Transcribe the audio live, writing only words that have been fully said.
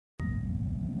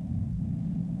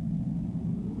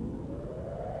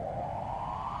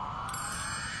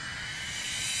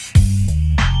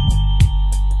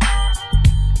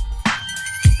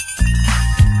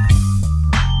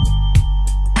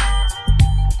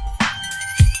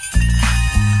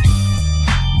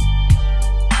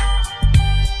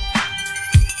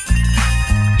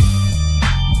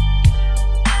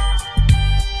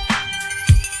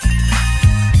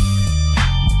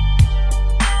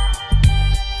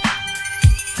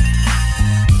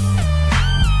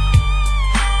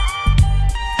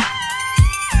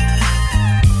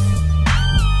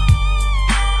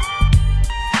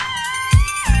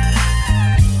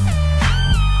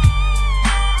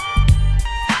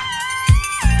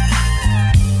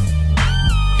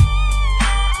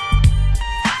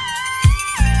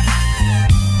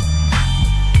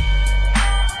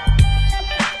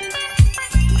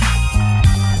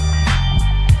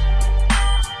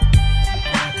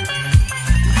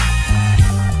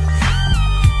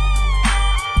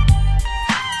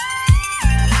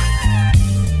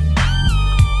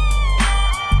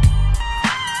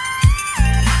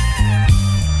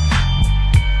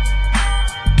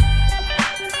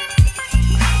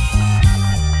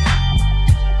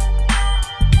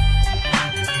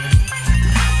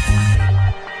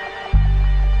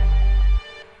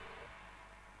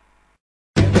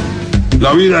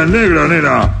La vida es negra,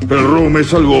 nena, el rock me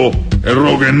salvó. El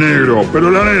rock es negro, pero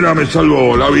la nena me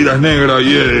salvó. La vida es negra,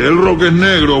 yeah. El rock es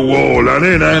negro, wow. La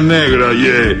nena es negra,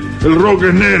 yeah. El rock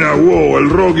es nena, wow. El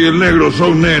rock y el negro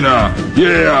son nena,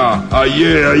 yeah. Ah,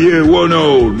 yeah, yeah, wow,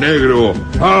 no. Negro,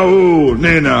 au,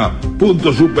 nena.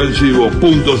 Punto suspensivo,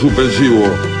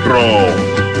 rock.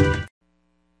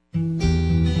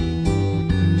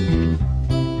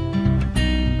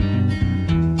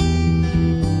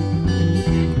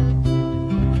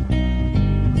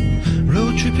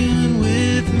 Tripping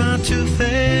with my two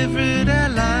favorite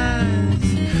allies,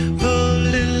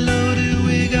 fully loaded,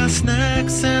 we got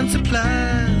snacks and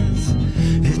supplies.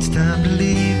 It's time to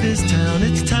leave this town,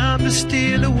 it's time to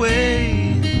steal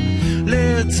away.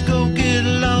 Let's go get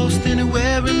lost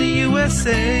anywhere in the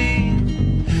USA.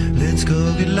 Let's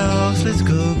go get lost, let's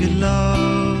go get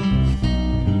lost.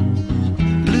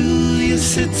 Blue, you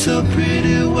sit so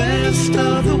pretty west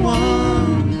of the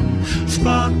one.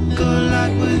 Sparkle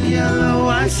like with yellow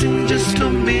icing, just a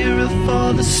mirror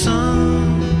for the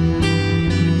sun.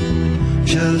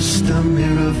 Just a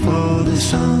mirror for the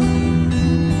sun.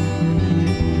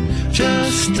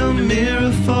 Just a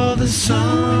mirror for the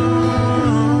sun.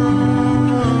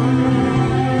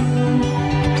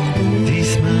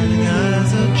 These smiling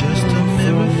eyes are just a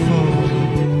mirror for.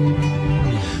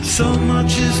 So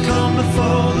much has come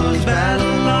before, those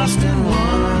battles lost and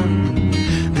won.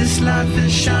 This life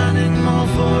is shining more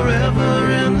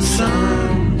forever in the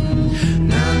sun.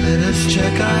 Now let us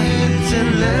check our heads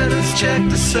and let us check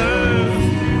the surf.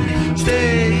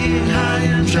 Staying high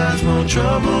and tries more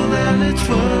trouble than it's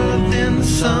worth in the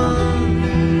sun.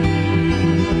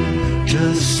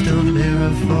 Just a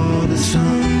mirror for the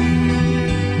sun.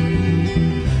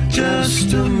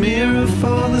 Just a mirror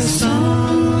for the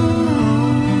sun.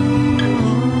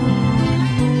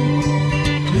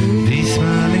 These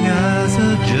smiling eyes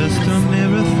are just a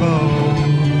mirror for.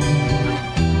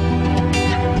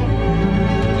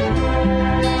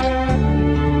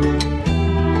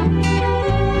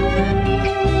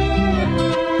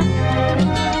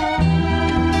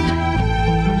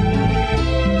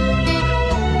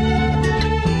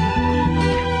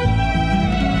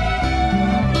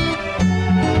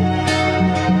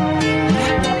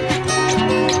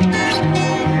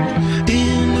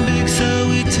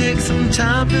 Some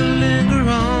time to linger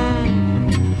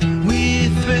on. We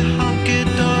three honky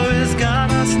dories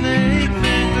got our snake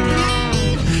finger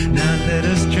on. Now let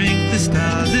us drink the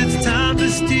stars, it's time to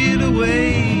steal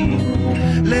away.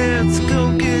 Let's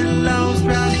go get lost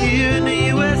right here in the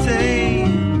USA.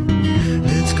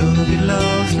 Let's go get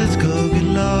lost, let's go get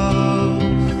lost.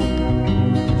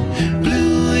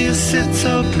 Blue, you sit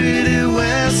so pretty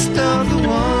west of the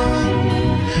one.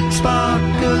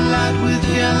 Sparkle light with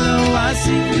yellow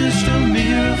icing, just a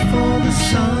mirror for the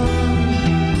sun.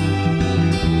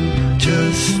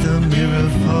 Just a mirror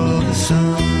for the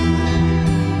sun.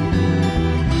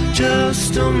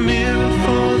 Just a mirror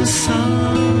for the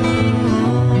sun.